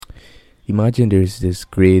Imagine there's this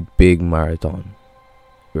great big marathon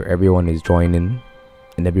where everyone is joining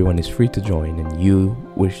and everyone is free to join and you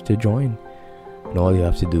wish to join. And all you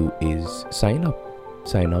have to do is sign up.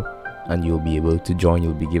 Sign up and you'll be able to join.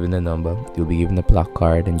 You'll be given a number, you'll be given a plaque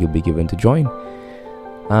card, and you'll be given to join.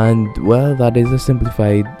 And well, that is a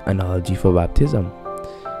simplified analogy for baptism.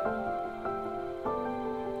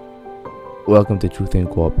 Welcome to Truth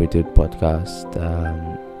Incorporated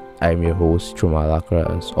podcast. I'm your host, Trumal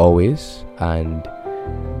Akra, as always. And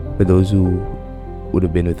for those who would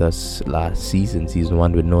have been with us last season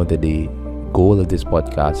 1, would know that the goal of this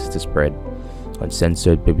podcast is to spread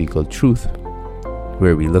uncensored biblical truth,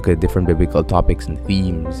 where we look at different biblical topics and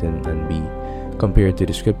themes and we compare it to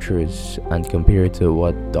the scriptures and compare it to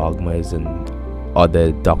what dogmas and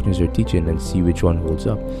other doctrines are teaching and see which one holds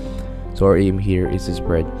up. So our aim here is to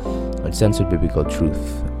spread uncensored biblical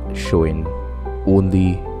truth, showing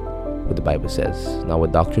only what the Bible says, not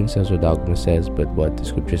what doctrine says or dogma says, but what the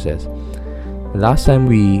scripture says. Last time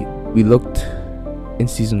we looked in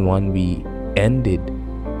season 1, we ended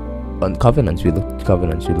on covenants. We looked at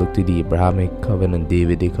covenants. We looked at the Abrahamic covenant,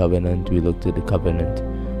 Davidic covenant. We looked at the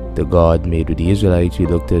covenant that God made with the Israelites. We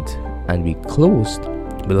looked at, and we closed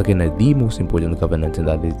by looking at the most important covenant, and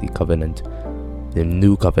that is the covenant, the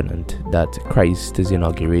new covenant that Christ has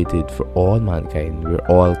inaugurated for all mankind,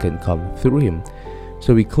 where all can come through him.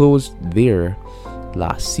 So we closed there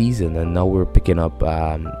last season, and now we're picking up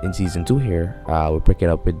in season 2 here. We're picking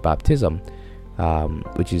up with baptism,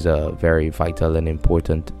 which is a very vital and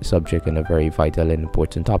important subject and a very vital and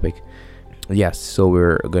important topic. Yes, so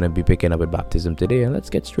we're going to be picking up with baptism today, and let's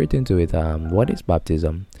get straight into it. What is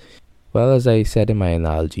baptism? Well, as I said in my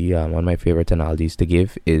analogy, one of my favorite analogies to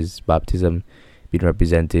give is baptism being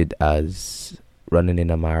represented as running in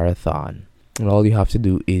a marathon, and all you have to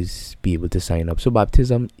do is be able to sign up. So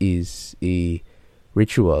baptism is a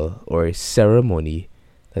ritual or a ceremony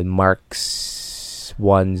that marks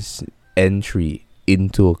one's entry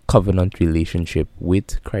into a covenant relationship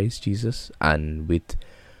with Christ Jesus and with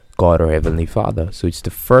God or Heavenly Father. So it's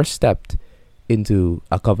the first step into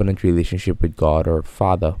a covenant relationship with God or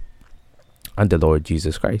Father and the Lord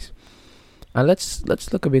Jesus Christ. And let's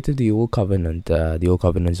look a bit at the old covenant, the old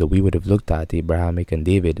covenants that we would have looked at, Abrahamic and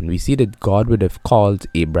David, and we see that God would have called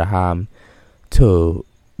Abraham to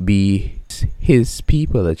be his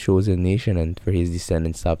people, a chosen nation, and for his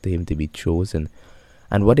descendants after him to be chosen.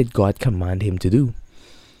 And what did God command him to do?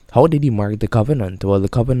 How did he mark the covenant? Well, the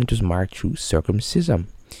covenant was marked through circumcision,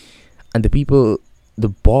 and the people, the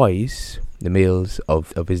boys, the males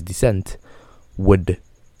of his descent, would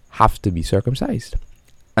have to be circumcised.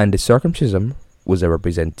 And the circumcision was a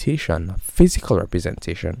representation, a physical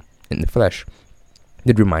representation in the flesh,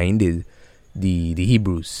 that reminded the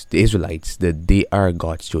Hebrews, the Israelites, that they are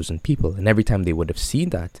God's chosen people. And every time they would have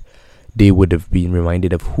seen that, they would have been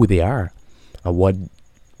reminded of who they are and what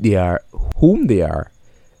they are, whom they are,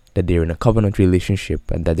 that they're in a covenant relationship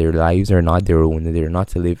and that their lives are not their own, that they're not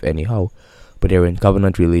to live anyhow, but they're in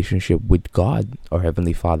covenant relationship with God, our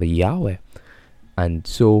Heavenly Father, Yahweh. And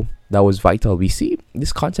so that was vital. We see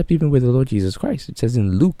this concept even with the Lord Jesus Christ. It says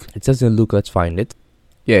in Luke, let's find it.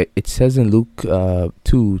 Yeah, it says in Luke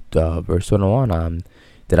 2, verse 21,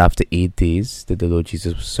 that after 8 days that the Lord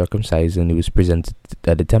Jesus was circumcised and he was presented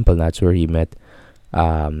at the temple. And that's where he met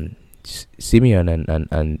Simeon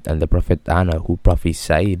and the prophet Anna, who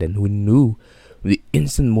prophesied and who knew the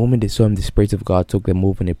instant moment they saw him, the Spirit of God took them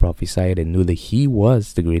over and they prophesied and knew that he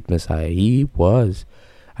was the great Messiah. He was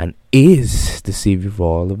and is the Savior of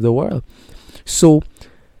all of the world. So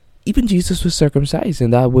even Jesus was circumcised,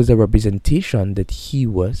 and that was a representation that he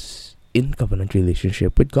was in covenant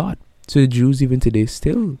relationship with God. So the Jews even today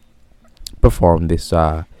still perform this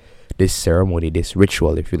ceremony, this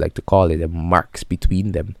ritual, if you like to call it, the marks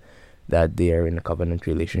between them that they are in a covenant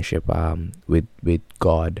relationship with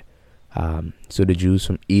God. So the Jews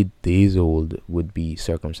from 8 days old would be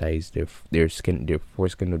circumcised. Their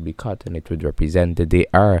foreskin would be cut, and it would represent that they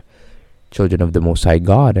are children of the Most High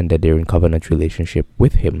God and that they're in covenant relationship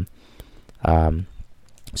with him.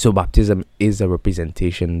 So baptism is a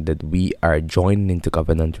representation that we are joining into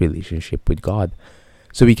covenant relationship with God.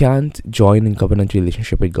 So we can't join in covenant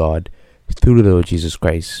relationship with God through the Lord Jesus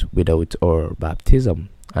Christ without our baptism.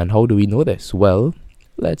 And how do we know this? Well,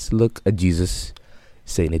 let's look at Jesus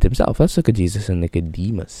saying it himself. Let's look at Jesus and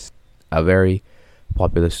Nicodemus, a very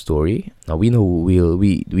popular story. Now we know we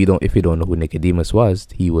don't, if you don't know who Nicodemus was,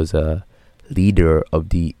 he was a leader of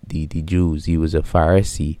the Jews. He was a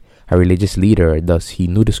Pharisee, a religious leader. Thus he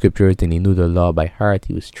knew the scriptures and he knew the law by heart.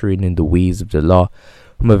 He was trained in the ways of the law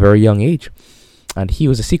from a very young age, and he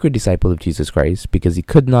was a secret disciple of Jesus Christ because he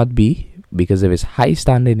could not be because of his high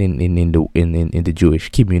standing in the Jewish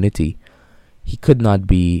community, he could not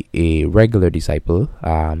be a regular disciple.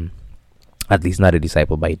 At least not a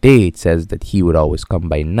disciple by day. It says that he would always come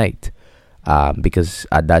by night, because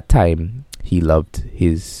at that time he loved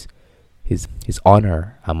his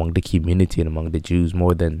honor among the community and among the Jews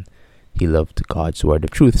more than he loved God's word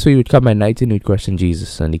of truth. So he would come by night and he would question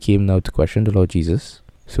Jesus, and he came now to question the Lord Jesus.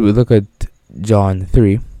 So we look at John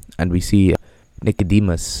 3, and we see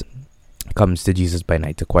Nicodemus comes to Jesus by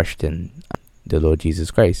night to question the Lord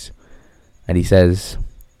Jesus Christ. And he says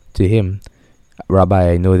to him,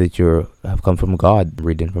 Rabbi, I know that you have come from God,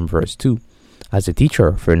 reading from verse 2. As a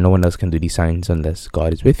teacher, for no one else can do these signs unless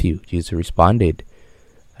God is with you. Jesus responded,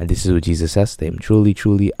 and this is what Jesus says to him, truly,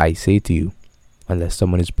 truly, I say to you, unless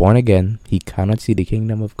someone is born again, he cannot see the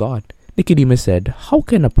kingdom of God. Nicodemus said, how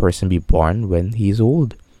can a person be born when he is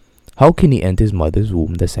old? How can he enter his mother's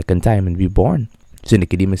womb the second time and be born? So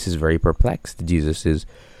Nicodemus is very perplexed. Jesus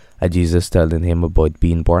telling him about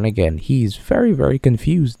being born again. He's very, very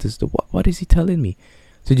confused as to what is he telling me?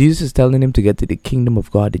 So Jesus is telling him to get to the kingdom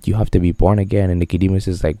of God that you have to be born again. And Nicodemus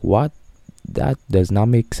is like, what? That does not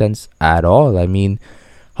make sense at all. I mean,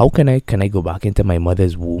 how can I go back into my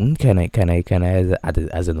mother's womb? Can I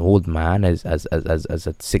as an old man, as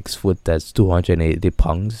at 6 foot, as 280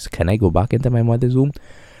 pounds, can I go back into my mother's womb?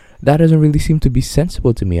 That doesn't really seem to be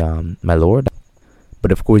sensible to me, my Lord.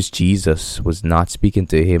 But of course, Jesus was not speaking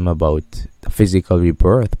to him about physical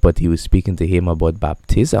rebirth, but he was speaking to him about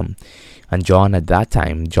baptism. And John at that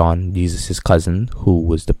time, John, Jesus' cousin, who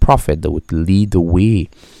was the prophet that would lead the way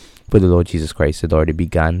for the Lord Jesus Christ, had already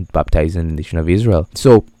begun baptizing the nation of Israel.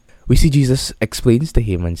 So we see Jesus explains to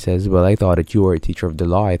him and says, well, I thought that you were a teacher of the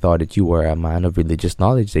law. I thought that you were a man of religious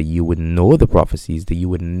knowledge, that you would know the prophecies, that you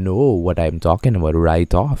would know what I'm talking about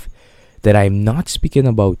right off, that I'm not speaking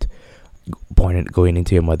about going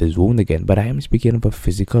into your mother's womb again, but I am speaking of a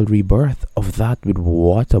physical rebirth of that with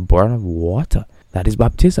water, born of water. That is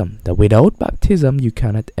baptism. That without baptism, you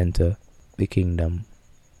cannot enter the kingdom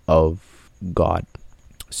of God.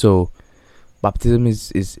 So baptism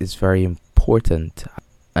is very important,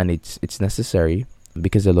 and it's necessary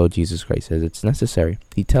because the Lord Jesus Christ says it's necessary.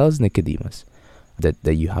 He tells Nicodemus that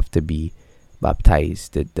you have to be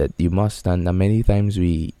baptized, that you must. And many times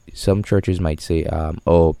some churches might say,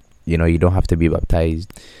 you don't have to be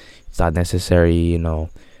baptized. It's not necessary,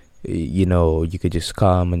 you could just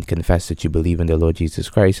come and confess that you believe in the Lord Jesus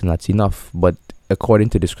Christ, and that's enough. But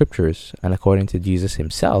according to the scriptures and according to Jesus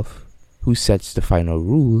himself, who sets the final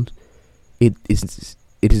rule, it is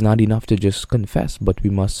not enough to just confess, but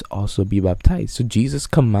we must also be baptized. So Jesus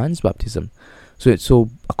commands baptism. So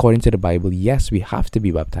according to the Bible, yes, we have to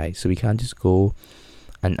be baptized. So we can't just go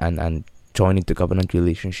and join into covenant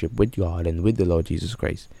relationship with God and with the Lord Jesus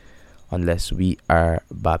Christ unless we are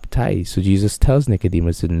baptized. So Jesus tells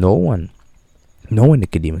Nicodemus that no one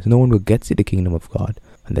will get to the kingdom of God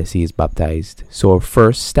unless he is baptized. So our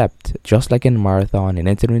first step, just like in marathon and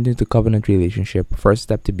entering into covenant relationship, first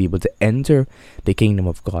step to be able to enter the kingdom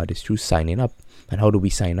of God is through signing up. And how do we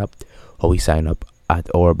sign up? We sign up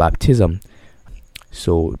at our baptism.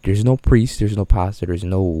 So there's no priest, there's no pastor, there's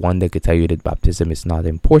no one that could tell you that baptism is not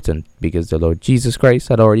important, because the Lord Jesus Christ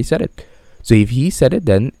had already said it. So if he said it,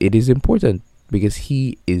 then it is important, because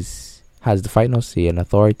he has the final say and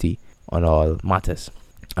authority on all matters.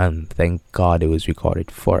 And thank God it was recorded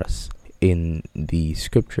for us in the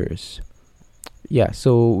scriptures. Yeah,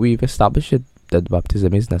 so we've established that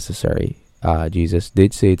baptism is necessary. Jesus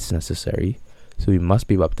did say it's necessary. So we must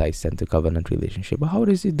be baptized into covenant relationship. But how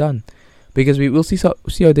is it done? Because we will see how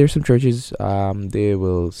there's some churches, some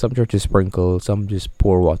churches sprinkle, some just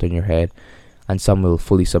pour water in your head, and some will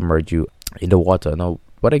fully submerge you in the water. Now,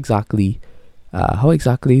 how exactly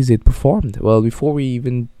is it performed? Well, before we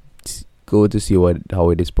even go to see how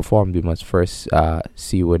it is performed, we must first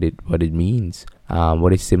see what it means,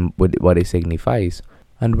 what it signifies.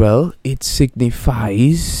 And well, it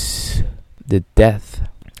signifies the death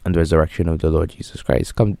and resurrection of the Lord Jesus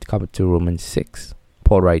Christ. Come to Romans 6.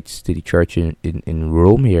 Paul writes to the church in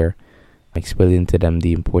Rome here, explaining to them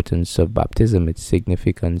the importance of baptism, its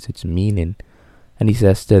significance, its meaning. And he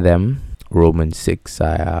says to them, Romans 6,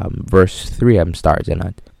 verse 3, I'm starting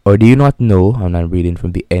at. Or do you not know, and I'm reading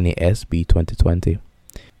from the NASB 2020,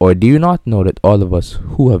 or do you not know that all of us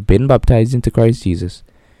who have been baptized into Christ Jesus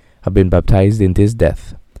have been baptized into his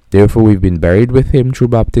death? Therefore we've been buried with him through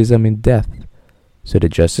baptism in death, so that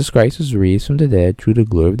just as Christ was raised from the dead through the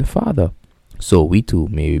glory of the Father, so we too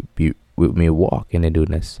may walk in the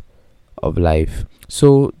newness of life.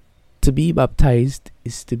 So to be baptized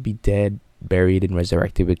is to be dead, buried, and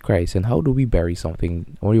resurrected with Christ. And how do we bury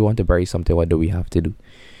something? When we want to bury something, what do we have to do?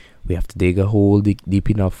 We have to dig a hole deep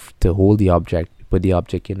enough to hold the object, put the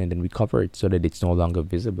object in, and then we cover it so that it's no longer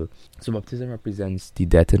visible. So baptism represents the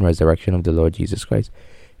death and resurrection of the Lord Jesus Christ.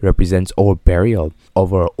 It represents our burial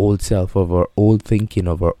of our old self, of our old thinking,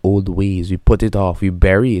 of our old ways. We put it off, we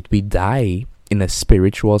bury it, we die in a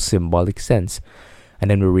spiritual, symbolic sense, and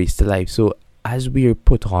then we're raised to life. So as we are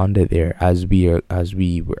put under there, as we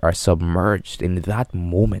are submerged in that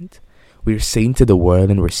moment, we're saying to the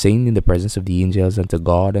world, and we're saying in the presence of the angels and to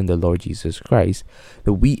God and the Lord Jesus Christ,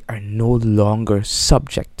 that we are no longer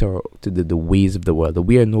subject to the ways of the world, that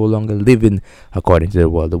we are no longer living according to the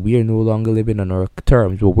world, that we are no longer living on our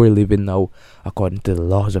terms, but we're living now according to the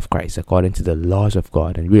laws of Christ, according to the laws of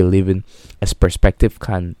God, and we're living as prospective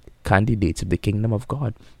candidates of the kingdom of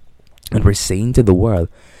God. And we're saying to the world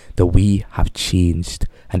that we have changed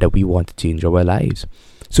and that we want to change our lives.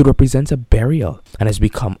 So it represents a burial. And as we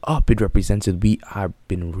come up, it represents that we have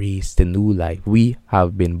been raised to new life. We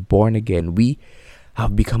have been born again. We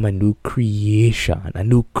have become a new creation, a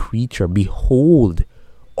new creature. Behold,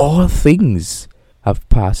 all things have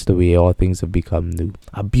passed away. All things have become new.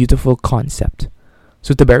 A beautiful concept.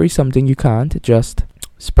 So to bury something, you can't just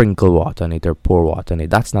sprinkle water on it or pour water on it.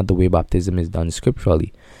 That's not the way baptism is done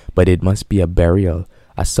scripturally. But it must be a burial,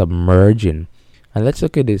 a submerging. And let's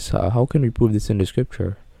look at this. How can we prove this in the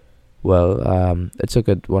scripture? Well, let's look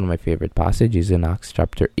at one of my favorite passages in Acts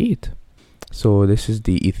chapter 8. So this is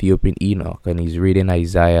the Ethiopian Enoch, and he's reading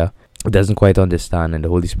Isaiah. He doesn't quite understand, and the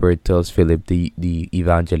Holy Spirit tells Philip, the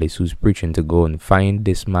evangelist who's preaching, to go and find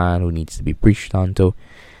this man who needs to be preached unto,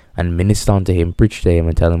 and minister unto him, preach to him,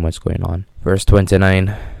 and tell him what's going on. Verse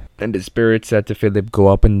 29. And the Spirit said to Philip, go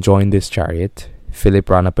up and join this chariot. Philip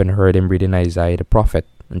ran up and heard him reading Isaiah the prophet,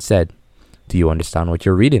 and said, do you understand what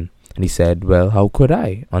you're reading? And he said, well, how could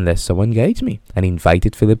I, unless someone guides me? And he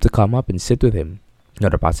invited Philip to come up and sit with him. Now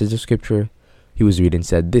the passage of scripture he was reading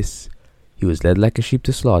said this: he was led like a sheep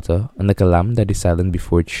to slaughter, and like a lamb that is silent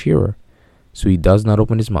before its shearer. So he does not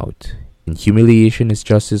open his mouth. In humiliation his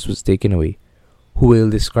justice was taken away. Who will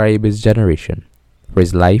describe his generation? For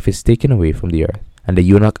his life is taken away from the earth. And the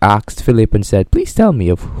eunuch asked Philip and said, please tell me,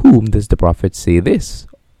 of whom does the prophet say this?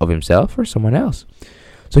 Of himself or someone else?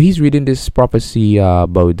 So he's reading this prophecy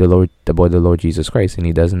about the Lord Jesus Christ, and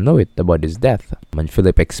he doesn't know it, about his death. When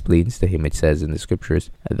Philip explains to him, it says in the scriptures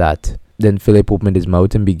that then Philip opened his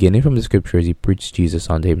mouth, and beginning from the scriptures, he preached Jesus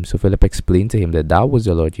unto him. So Philip explained to him that was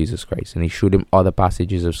the Lord Jesus Christ, and he showed him other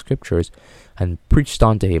passages of scriptures and preached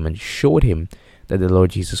unto him and showed him that the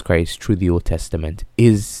Lord Jesus Christ, through the Old Testament,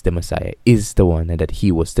 is the Messiah, is the one, and that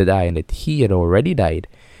he was to die, and that he had already died.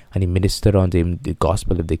 And he ministered unto him the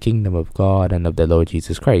gospel of the kingdom of God and of the Lord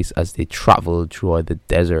Jesus Christ as they traveled throughout the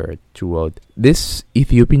desert. Throughout this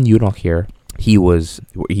Ethiopian eunuch here, he worked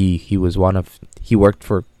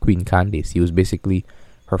for Queen Candace. He was basically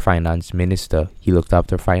her finance minister. He looked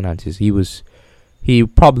after finances. He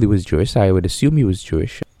probably was Jewish. I would assume he was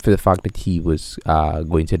Jewish for the fact that he was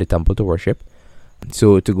going to the temple to worship.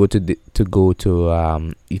 So to go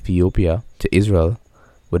to Ethiopia, to Israel,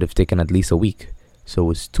 would have taken at least a week. So it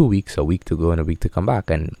was 2 weeks, a week to go and a week to come back.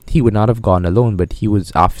 And he would not have gone alone, but he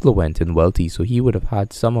was affluent and wealthy, so he would have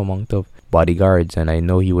had some amount of bodyguards. And I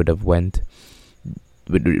know he would have went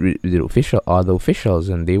with the officials,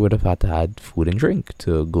 and they would have had to have food and drink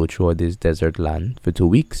to go through this desert land for 2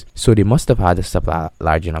 weeks. So they must have had a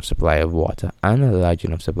large enough supply of water and a large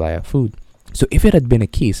enough supply of food. So if it had been a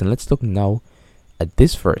case, and let's look now at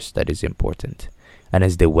this verse that is important. And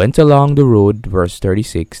as they went along the road, verse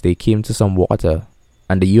 36, they came to some water.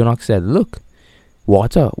 And the eunuch said, look,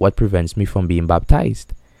 water, what prevents me from being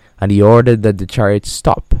baptized? And he ordered that the chariot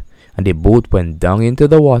stop. And they both went down into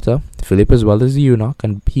the water, Philip as well as the eunuch,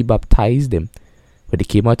 and he baptized him. When they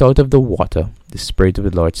came out of the water, the Spirit of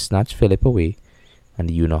the Lord snatched Philip away, and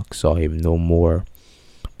the eunuch saw him no more.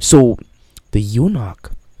 So the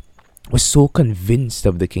eunuch was so convinced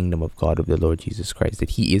of the kingdom of God, of the Lord Jesus Christ, that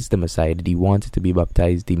he is the Messiah, that he wanted to be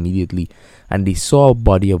baptized immediately. And they saw a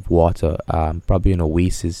body of water, probably an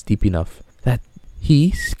oasis deep enough, that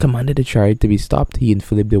he commanded the chariot to be stopped. He and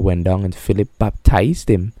Philip, they went down, and Philip baptized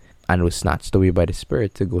him and was snatched away by the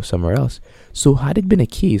Spirit to go somewhere else. So had it been a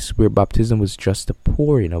case where baptism was just a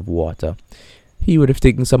pouring of water, he would have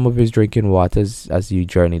taken some of his drinking waters as he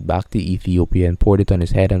journeyed back to Ethiopia and poured it on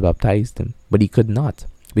his head and baptized him. But he could not.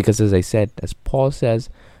 Because as I said, as Paul says,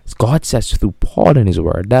 as God says through Paul in his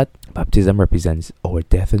word, that baptism represents our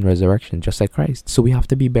death and resurrection, just like Christ. So we have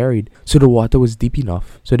to be buried. So the water was deep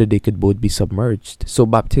enough so that they could both be submerged. So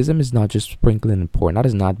baptism is not just sprinkling and pouring. That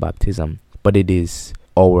is not baptism. But it is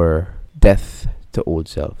our death to old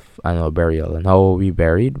self and our burial. And how are we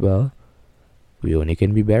buried? Well, we only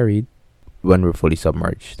can be buried when we're fully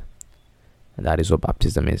submerged. And that is what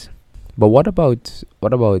baptism is. But what about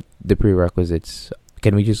the prerequisites?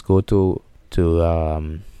 Can we just go to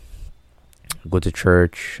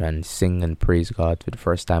church and sing and praise God for the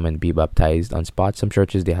first time and be baptized on spot? Some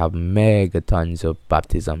churches, they have mega tons of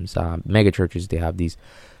baptisms. Mega churches, they have these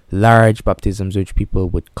large baptisms which people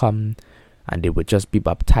would come and they would just be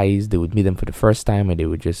baptized. They would meet them for the first time and they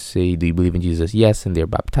would just say, do you believe in Jesus? Yes. And they're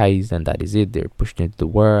baptized, and that is it. They're pushed into the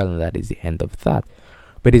world, and that is the end of that.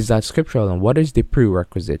 But is that scriptural? And what is the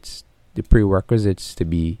prerequisites? The prerequisites to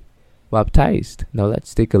be baptized. Now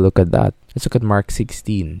let's take a look at that. Let's look at Mark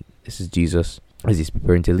 16. This is Jesus as he's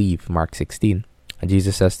preparing to leave. Mark 16. And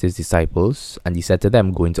Jesus says to his disciples, and he said to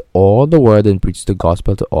them, go into all the world and preach the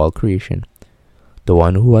gospel to all creation. The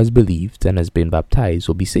one who has believed and has been baptized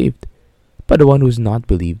will be saved, but the one who has not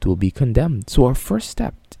believed will be condemned. So our first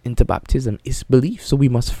step into baptism is belief. So we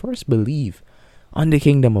must first believe on the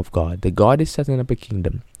kingdom of God, that God is setting up a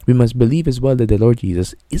kingdom. We must believe as well that the Lord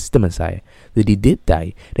Jesus is the Messiah, that he did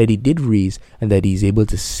die, that he did rise, and that he is able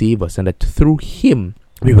to save us, and that through him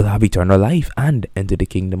we will have eternal life and enter the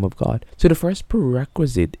kingdom of God. So the first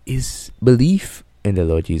prerequisite is belief in the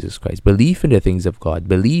Lord Jesus Christ, belief in the things of God,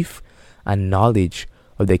 belief and knowledge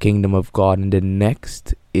of the kingdom of God. And the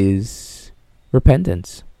next is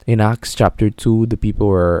repentance. In Acts chapter 2, the people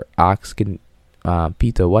were asking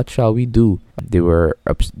Peter, what shall we do? They were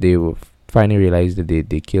finally realized that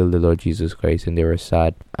they killed the Lord Jesus Christ, and they were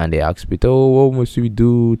sad, and they asked Peter, what must we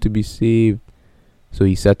do to be saved? So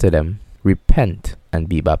he said to them, repent and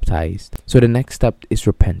be baptized. So the next step is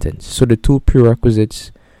repentance. So the two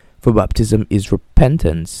prerequisites for baptism is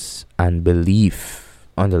repentance and belief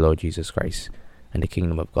on the Lord Jesus Christ and the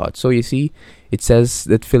kingdom of God. So you see, it says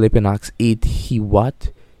that Philip in Acts 8,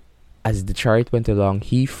 as the chariot went along,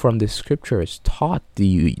 he from the scriptures taught the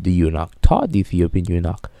eunuch, taught the Ethiopian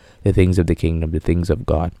eunuch the things of the kingdom, the things of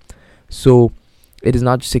God. So it is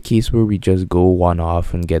not just a case where we just go one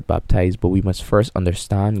off and get baptized, but we must first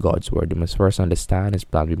understand God's word. We must first understand his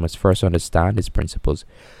plan. We must first understand his principles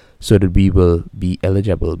so that we will be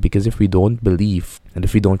eligible. Because if we don't believe and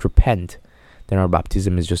if we don't repent, then our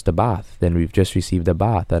baptism is just a bath. Then we've just received a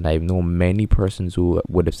bath. And I know many persons who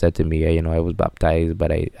would have said to me, I was baptized,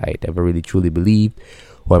 but I never really truly believed,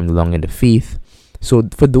 or I'm no longer in the faith. So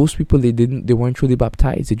for those people, they weren't truly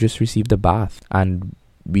baptized. They just received a bath. And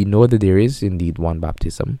we know that there is indeed one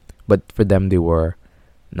baptism, but for them, they were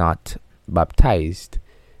not baptized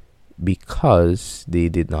because they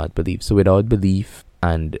did not believe. So without belief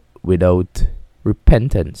and without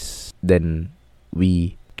repentance, then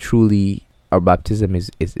our baptism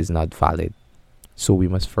is not valid. So we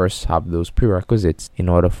must first have those prerequisites in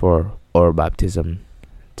order for our baptism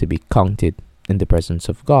to be counted in the presence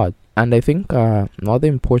of God. And I think another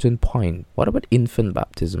important point, what about infant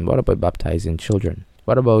baptism? What about baptizing children?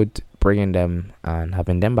 What about bringing them and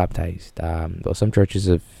having them baptized? Some churches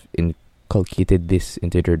have inculcated this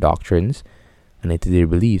into their doctrines and into their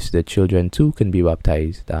beliefs that children too can be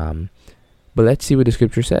baptized. But let's see what the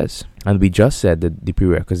scripture says. And we just said that the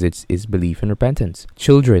prerequisites is belief and repentance.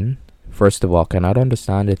 Children, first of all, cannot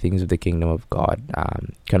understand the things of the kingdom of God,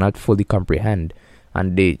 cannot fully comprehend,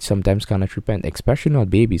 and they sometimes cannot repent, especially not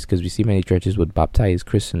babies, because we see many churches would baptize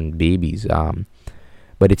Christian babies.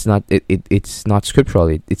 But it's not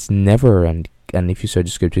scriptural. It's never, and if you search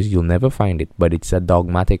the scriptures, you'll never find it. But it's a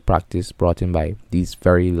dogmatic practice brought in by these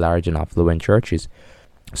very large and affluent churches.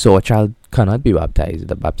 So a child cannot be baptized.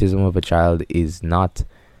 The baptism of a child is not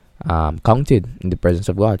counted in the presence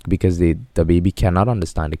of God, because the baby cannot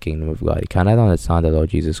understand the kingdom of God. It cannot understand the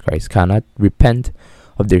Lord Jesus Christ, cannot repent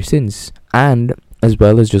of their sins, and as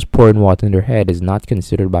well as just pouring water in their head is not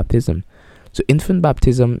considered baptism. So infant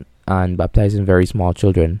baptism and baptizing very small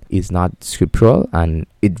children is not scriptural, and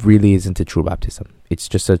it really isn't a true baptism. It's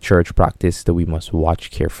just a church practice that we must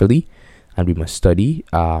watch carefully and we must study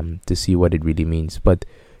to see what it really means. But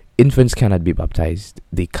infants cannot be baptized.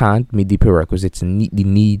 They can't meet the prerequisites and the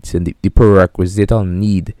needs and the prerequisital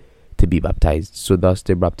need to be baptized. So thus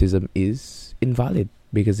their baptism is invalid,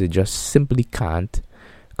 because they just simply can't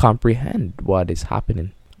comprehend what is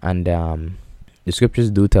happening. And the scriptures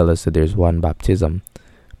do tell us that there's one baptism.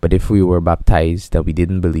 But if we were baptized that we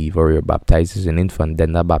didn't believe, or we were baptized as an infant,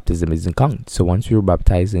 then that baptism isn't counted. So once we were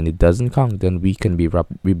baptized and it doesn't count, then we can be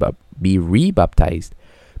re-baptized.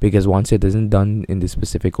 Because once it isn't done in the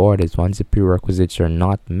specific orders, once the prerequisites are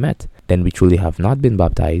not met, then we truly have not been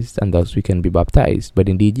baptized, and thus we can be baptized. But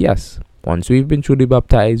indeed, yes, once we've been truly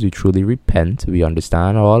baptized, we truly repent, we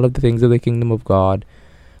understand all of the things of the kingdom of God,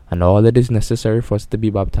 and all that is necessary for us to be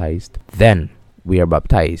baptized, then we are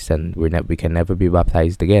baptized, and we can never be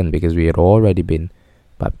baptized again, because we had already been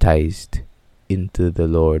baptized into the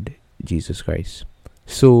Lord Jesus Christ.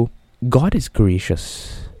 So God is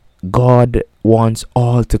gracious. God wants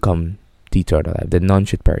all to come to eternal life, that none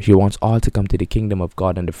should perish. He wants all to come to the kingdom of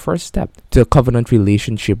God. And the first step to a covenant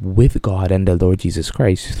relationship with God and the Lord Jesus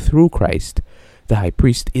Christ through Christ, the high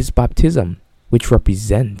priest, is baptism, which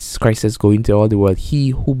represents Christ as going to all the world.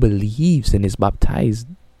 He who believes and is baptized,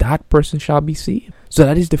 that person shall be saved. So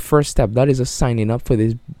that is the first step. That is a signing up for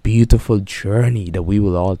this beautiful journey that we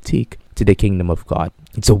will all take to the kingdom of God.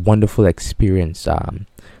 It's a wonderful experience.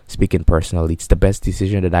 Speaking personally, it's the best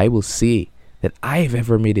decision that I will say that I've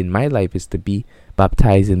ever made in my life, is to be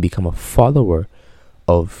baptized and become a follower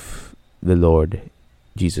of the Lord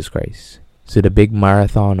Jesus Christ. So the big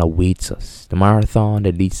marathon awaits us, the marathon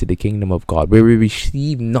that leads to the kingdom of God, where we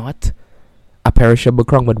receive not a perishable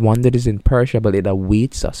crown, but one that is imperishable. It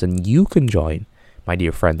awaits us, and you can join, my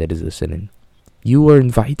dear friend that is listening. You are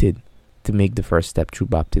invited to make the first step through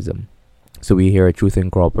baptism. So we here at Truth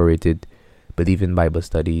Incorporated believe in Bible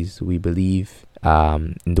studies. We believe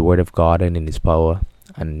in the Word of God and in His power,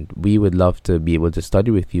 and we would love to be able to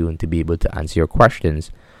study with you and to be able to answer your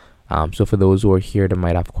questions. So for those who are here that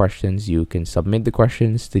might have questions, you can submit the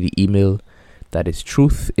questions to the email that is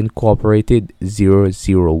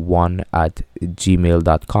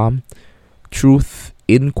truthincorporated001@gmail.com.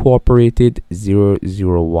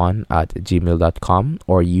 truthincorporated001@gmail.com,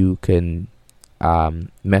 or you can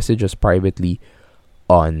message us privately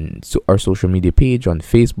on our social media page on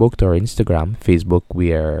Facebook or Instagram. Facebook,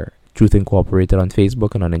 we are Truth Incorporated on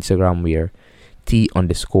Facebook, and on Instagram we are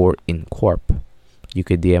T_Incorp. You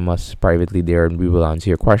could DM us privately there, and we will answer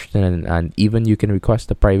your question. And even you can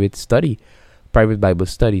request a private Bible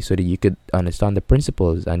study, so that you could understand the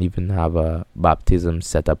principles and even have a baptism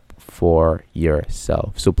set up for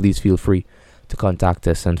yourself. So please feel free to contact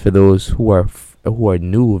us. And for those who are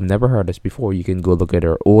new, who've never heard us before, you can go look at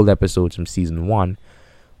our old episodes from season 1,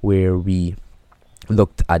 where we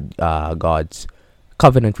looked at God's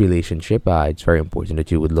covenant relationship. It's very important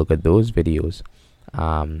that you would look at those videos.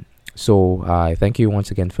 So thank you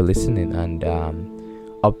once again for listening. And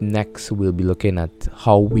up next, we'll be looking at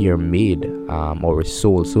how we are made, our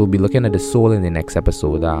soul. So we'll be looking at the soul in the next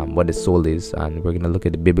episode, what the soul is, and we're going to look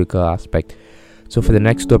at the biblical aspect. So for the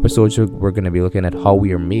next 2 episodes, we're going to be looking at how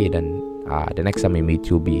we are made. And the next time we meet,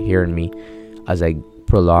 you'll be hearing me as I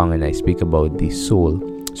prolong and I speak about the soul.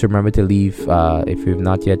 So remember to leave, if you've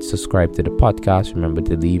not yet subscribed to the podcast, remember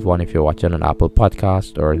to leave one. If you're watching on Apple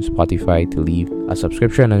Podcast or on Spotify, to leave a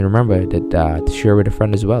subscription. And remember that to share with a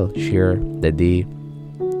friend as well. Share that they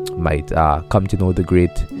might come to know the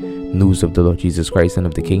great news of the Lord Jesus Christ and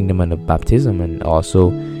of the kingdom and of baptism. And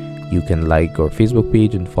also you can like our Facebook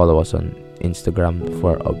page and follow us on Instagram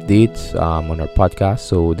for updates on our podcast.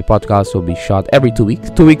 So the podcast will be shot every 2 weeks.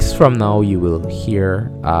 2 weeks from now, you will hear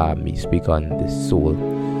me speak on this soul.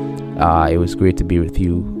 It was great to be with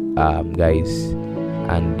you, guys,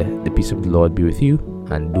 and the peace of the Lord be with you.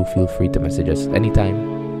 And do feel free to message us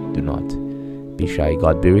anytime. Do not be shy.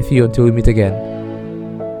 God be with you until we meet again.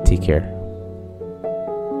 Take care.